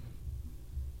contribution.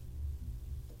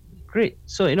 Great.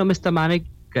 So, Mr. Manek,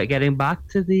 getting back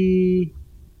to the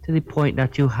point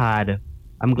that you had,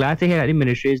 I'm glad to hear that the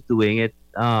ministry is doing it,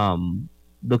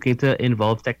 looking to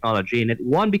involve technology in it.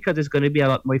 One, because it's going to be a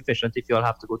lot more efficient if you all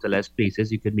have to go to less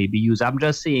places. You could maybe use, I'm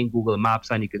just saying Google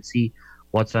Maps, and you can see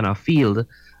what's on a field.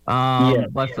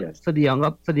 For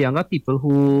the younger people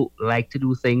who like to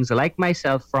do things like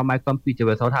myself from my computer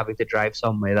without having to drive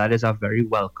somewhere, that is a very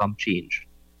welcome change.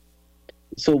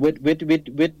 So with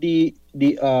the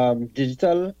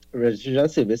digital registration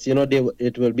service,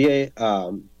 it will be a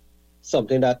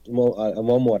something that a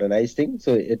more modernized thing.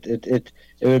 So it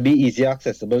will be easier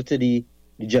accessible to the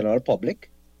general public.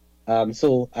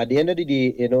 So at the end of the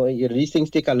day, these things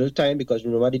take a little time because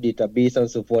remember the database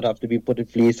and so forth have to be put in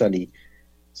place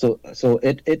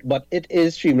but it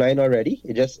is streamlined already.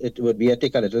 It would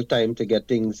take a little time to get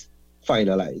things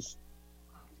finalized.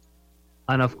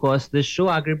 And of course, this show,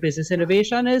 Agribusiness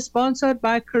Innovation, is sponsored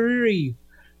by Kariri.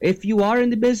 If you are in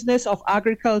the business of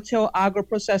agriculture or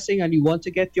agro-processing and you want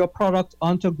to get your product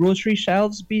onto grocery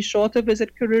shelves, be sure to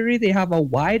visit Kariri. They have a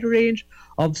wide range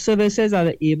of services that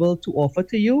are able to offer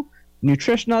to you.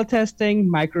 Nutritional testing,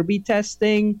 microbe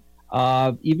testing,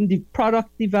 even the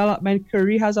product development.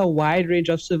 Kariri has a wide range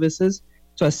of services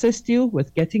to assist you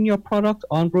with getting your product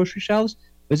on grocery shelves.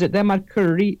 Visit them at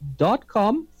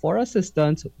kariri.com for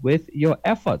assistance with your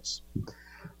efforts.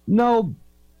 Now,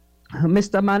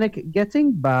 Mr. Manik,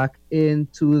 getting back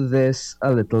into this a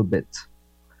little bit,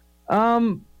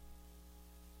 do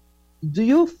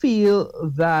you feel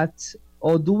that,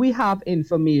 or do we have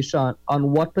information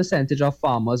on what percentage of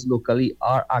farmers locally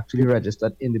are actually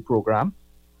registered in the program?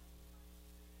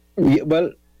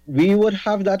 Well, we would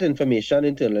have that information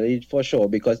internally for sure,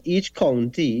 because each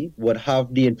county would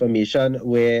have the information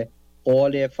where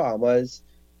all their farmers,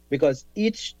 because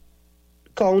each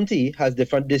county has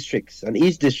different districts, and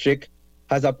each district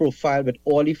has a profile with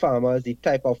all the farmers, the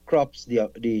type of crops, the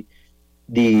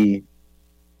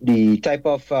type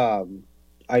of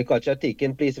agriculture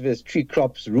taking place, if it's tree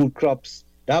crops, root crops.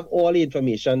 They have all the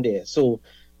information there. So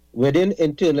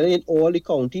internally in all the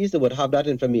counties, they would have that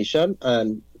information,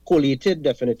 and collated,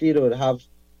 definitely they would have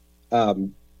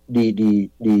the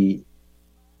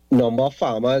number of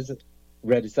farmers,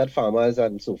 registered farmers,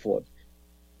 and so forth.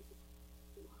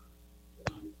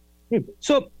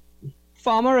 So,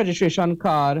 farmer registration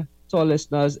card, to our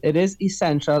listeners, it is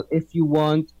essential if you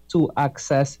want to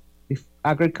access the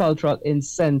agricultural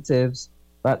incentives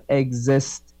that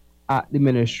exist at the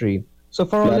ministry. So,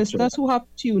 for our listeners who have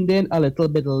tuned in a little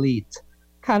bit late,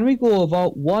 can we go over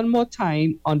one more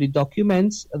time on the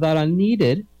documents that are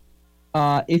needed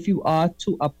if you are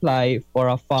to apply for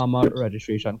a farmer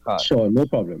registration card? Sure, no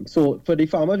problem. So, for the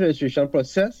farmer registration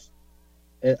process,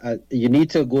 you need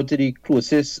to go to the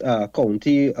closest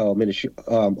county ministry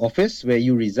office where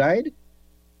you reside,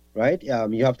 right?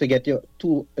 You have to get you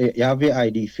have your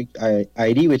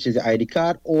ID, which is your ID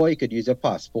card, or you could use your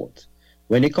passport.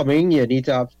 When you're coming, you need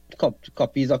to have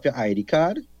copies of your ID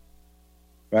card,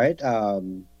 right?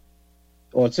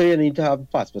 Also, you need to have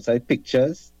passport size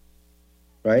pictures,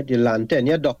 right? Your land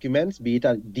tenure documents, be it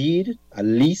a deed, a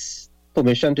lease,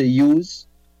 permission to use,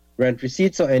 rent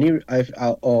receipts, or if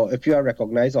you are a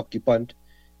recognized occupant,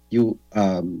 for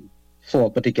a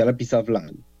particular piece of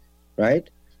land, right?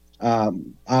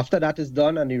 After that is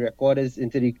done and the record is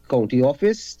into the county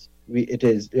office,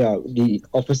 the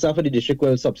officer for the district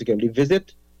will subsequently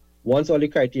visit. Once all the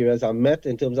criteria are met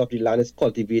in terms of the land is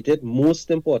cultivated,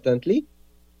 most importantly,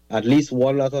 at least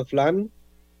one lot of land,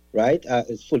 right,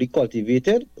 is fully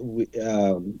cultivated.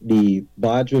 The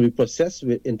badge will be processed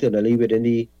internally within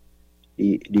the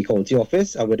county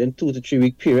office, and within 2 to 3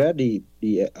 week period,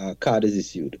 the card is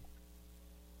issued.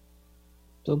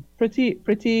 So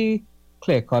pretty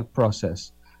clear-cut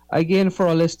process. Again, for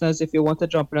our listeners, if you want to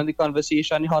jump in on the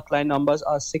conversation, the hotline numbers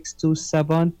are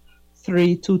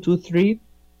 627-3223,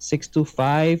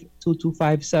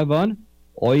 625-2257,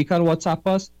 or you can WhatsApp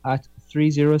us at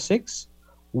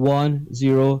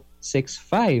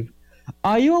 306-1065.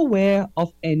 Are you aware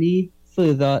of any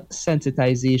further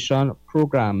sensitization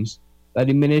programs that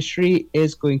the ministry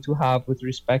is going to have with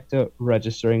respect to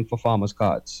registering for farmers'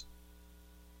 cards?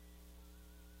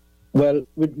 Well,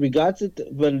 with regards to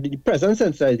the present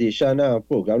sensitization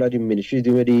program that the ministry is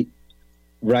doing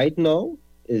right now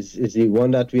is the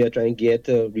one that we are trying to get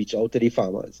to reach out to the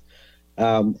farmers.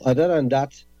 Other than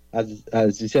that,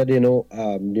 as you said, the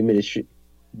ministry,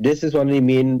 this is one of the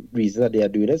main reasons that they are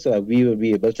doing it, so that we will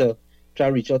be able to try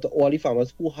and reach out to all the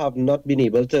farmers who have not been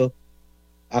able to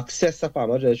access a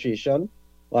farmer's registration,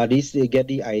 or at least they get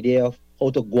the idea of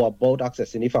how to go about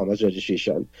accessing the farmer's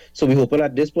registration. So we're hoping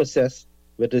that this process,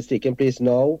 which is taking place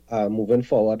now, moving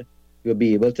forward, we'll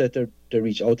be able to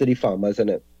reach out to the farmers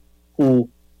and who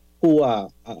are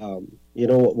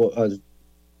has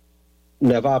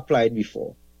never applied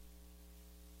before.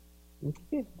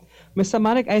 Okay. Mr.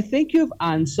 Manik, I think you've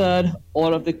answered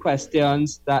all of the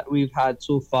questions that we've had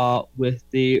so far with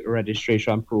the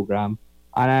registration program.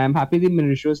 And I'm happy the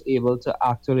ministry was able to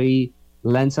actually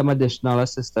lend some additional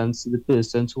assistance to the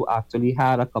persons who actually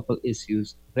had a couple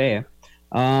issues there.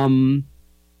 Do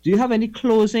you have any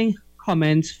closing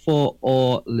comments for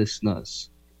our listeners?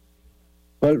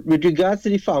 Well, with regards to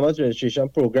the farmers registration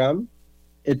program,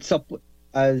 it's up,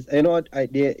 as you know,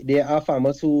 there are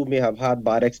farmers who may have had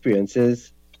bad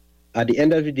experiences. At the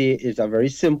end of the day, it's a very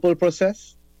simple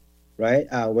process, right?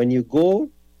 When you go,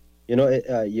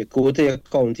 you go to your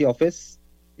county office,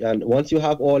 and once you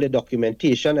have all the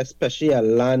documentation, especially a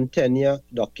land tenure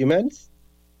documents,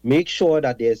 make sure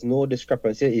that there's no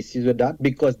discrepancy issues with that,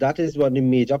 because that is one of the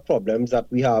major problems that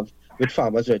we have with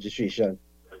farmers registration.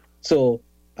 So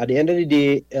at the end of the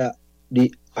day,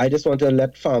 I just want to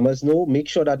let farmers know, make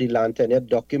sure that the land tenure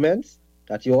documents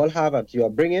that you all have that you are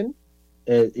bringing,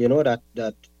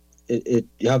 that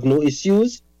you have no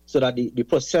issues, so that the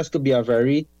process could be a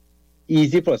very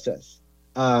easy process.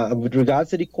 With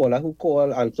regards to the caller who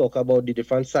call and talk about the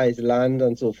different size land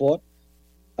and so forth,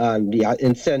 and the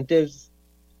incentives,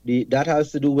 that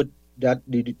has to do with that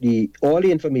all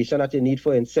the information that you need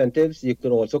for incentives. You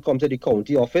could also come to the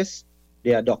county office.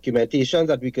 There are documentations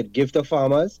that we could give to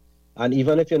farmers. And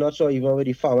even if you're not sure, even with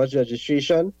the farmers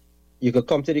registration, you could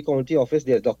come to the county office.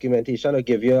 There's documentation to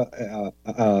give you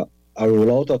a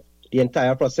rollout of the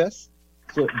entire process.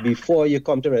 So before you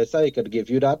come to register, you could give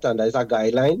you that, and there's a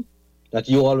guideline that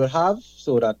you all will have,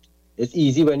 so that it's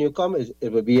easy when you come.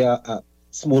 It will be a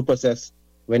smooth process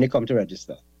when you come to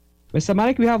register. Mr.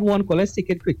 Malik, we have one call. Let's take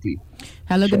it quickly.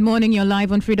 Hello, Good morning. You're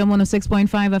live on Freedom 106.5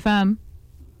 FM.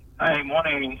 Hi,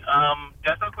 morning.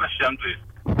 Just a question, please.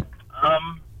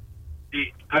 The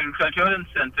agricultural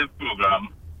incentive program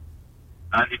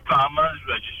and the farmers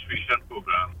registration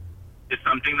program is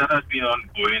something that has been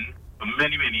ongoing for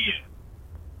many, many years.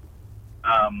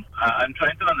 I'm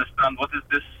trying to understand, what is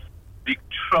this big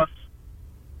trust?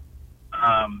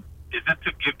 Is it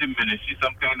to give the ministry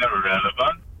some kind of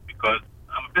relevance? Because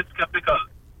I'm a bit skeptical.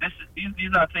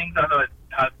 These are things that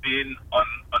have been on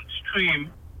stream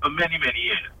for many, many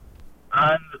years.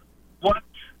 And what,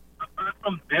 apart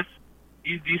from this,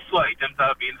 these two items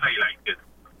have been highlighted,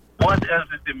 what else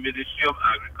is the Ministry of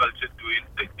Agriculture doing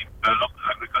to develop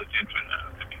agriculture in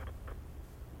Trinidad?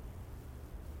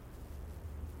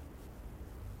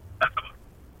 That's all.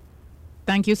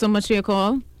 Thank you so much for your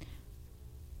call.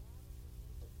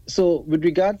 So with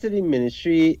regard to the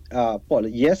ministry, Paul,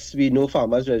 yes, we know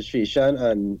farmers registration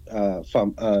and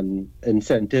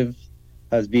incentive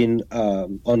has been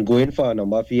ongoing for a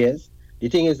number of years. The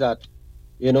thing is that,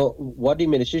 what the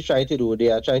ministry is trying to do,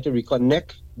 they are trying to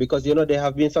reconnect, because, there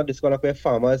have been some disconnect where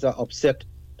farmers are upset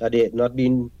that they have not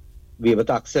been able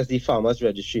to access the farmers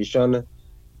registration,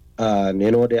 and,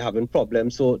 they're having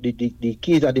problems. So the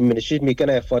key is that the ministry is making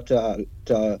an effort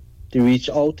to reach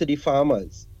out to the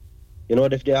farmers.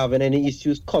 If they're having any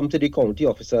issues, come to the county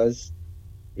officers,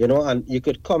 and you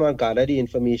could come and gather the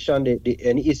information,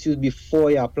 any issues before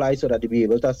you apply, so that they'll be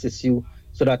able to assist you,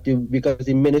 because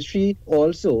the ministry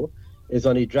also is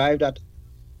on a drive that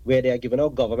where they are giving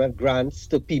out government grants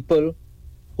to people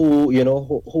who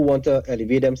want to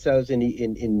elevate themselves in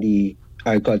the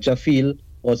agriculture field.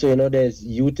 Also, there's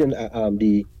youth in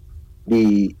the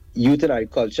youth in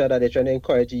agriculture that they're trying to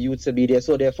encourage the youth to be there.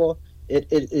 So therefore, it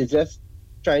is just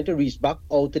trying to reach back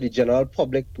out to the general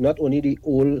public, not only the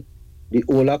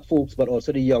older folks, but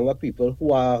also the younger people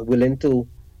who are willing to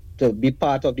be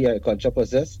part of the agriculture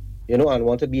process, and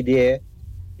want to be there.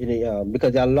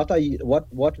 Because there are a lot of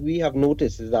what we have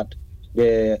noticed is that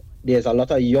there's a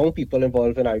lot of young people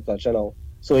involved in agriculture now.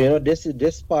 So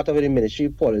this part of the ministry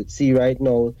policy right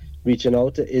now, reaching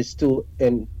out, is to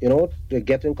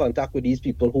get in contact with these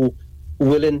people who are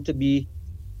willing to be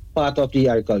part of the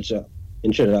agriculture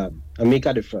in Trinidad and make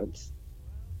a difference.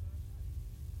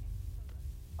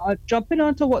 Jumping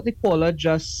on to what the caller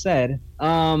just said,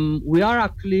 we are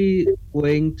actually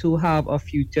going to have a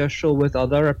future show with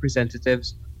other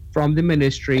representatives from the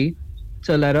ministry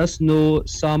to let us know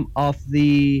some of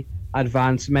the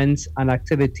advancements and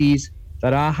activities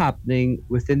that are happening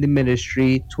within the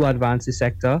ministry to advance the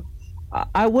sector.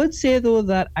 I would say, though,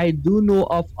 that I do know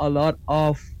of a lot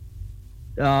of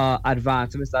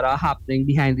advancements that are happening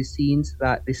behind the scenes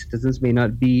that the citizens may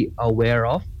not be aware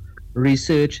of.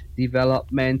 Research,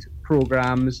 development,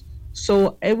 programs.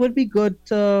 So it would be good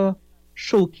to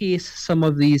showcase some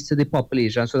of these to the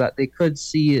population so that they could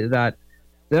see that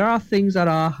there are things that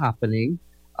are happening.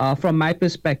 From my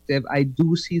perspective, I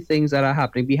do see things that are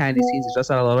happening behind the scenes. It's just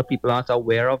that a lot of people aren't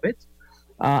aware of it.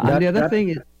 And the other thing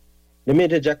is... Let me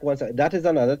interject one second. That is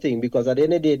another thing, because at the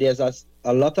end of the day, there's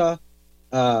a lot of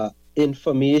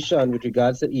information with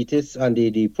regards to ETIS and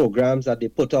the programs that they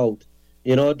put out.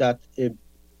 that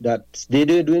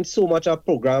they're doing so much of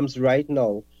programs right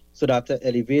now so that to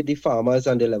elevate the farmers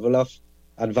and the level of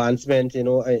advancement,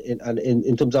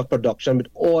 in terms of production. But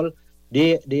all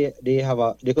they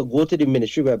could go to the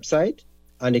ministry website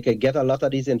and they could get a lot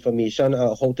of this information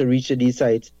how to reach these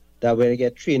sites, that where they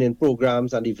get training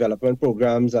programs and development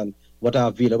programs and what are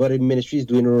available the ministry is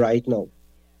doing right now.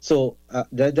 So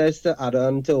that's the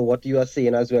add-on to what you are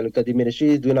saying as well, because the ministry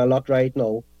is doing a lot right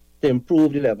now to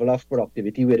improve the level of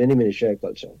productivity within the Ministry of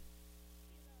Agriculture.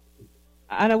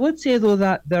 And I would say, though,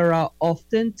 that there are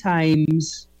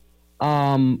oftentimes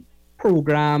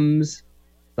programs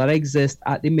that exist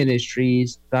at the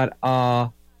ministries that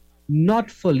are not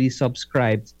fully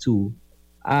subscribed to.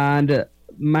 And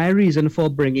my reason for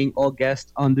bringing our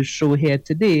guest on the show here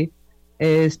today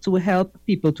is to help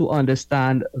people to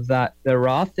understand that there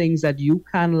are things that you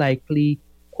can likely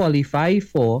qualify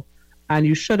for and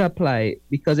you should apply,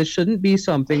 because it shouldn't be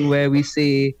something where we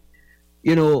say,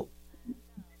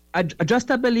 just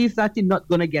a belief that you're not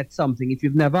going to get something. If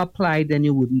you've never applied, then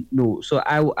you wouldn't know. So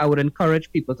I would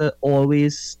encourage people to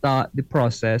always start the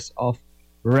process of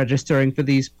registering for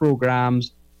these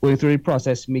programs, going through the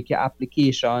process, make your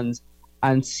applications,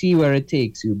 and see where it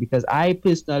takes you. Because I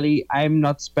personally, I'm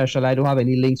not special. I don't have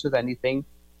any links with anything,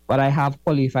 but I have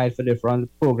qualified for different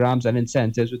programs and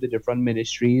incentives with the different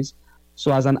ministries.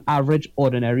 So as an average,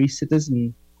 ordinary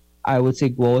citizen, I would say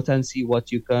go out and see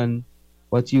what you can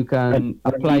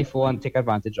apply for and take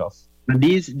advantage of.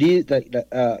 They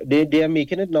are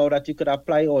making it now that you could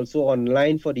apply also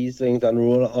online for these things,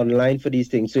 enroll online for these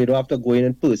things, so you don't have to go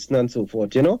in person and so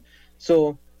forth,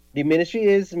 So the ministry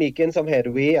is making some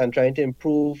headway and trying to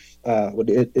improve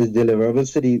its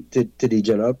deliverables to the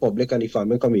general public and the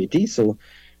farming community. So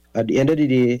at the end of the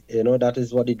day, that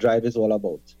is what the drive is all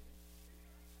about.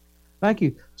 Thank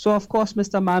you. So, of course,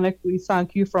 Mr. Manek, we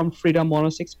thank you from Freedom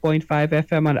 106.5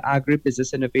 FM and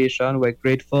Agri-Business Innovation. We're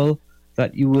grateful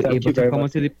that you were able to come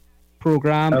onto the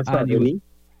program. And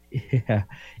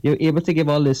you're able to give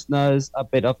our listeners a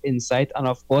bit of insight. And,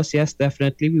 of course, yes,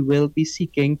 definitely, we will be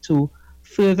seeking to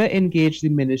further engage the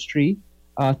ministry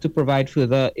to provide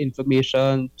further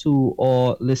information to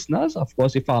our listeners, of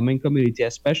course, the farming community,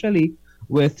 especially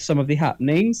with some of the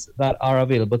happenings that are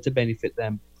available to benefit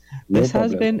them. This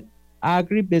has been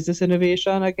Agri-Business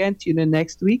Innovation. Again, tune in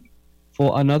next week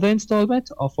for another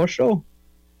installment of our show.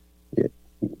 Yeah.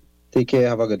 Take care.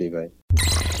 Have a good day. Bye.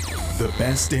 The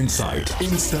best insight,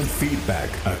 instant feedback,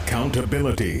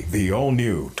 accountability. The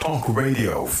all-new Talk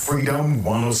Radio Freedom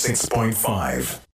 106.5.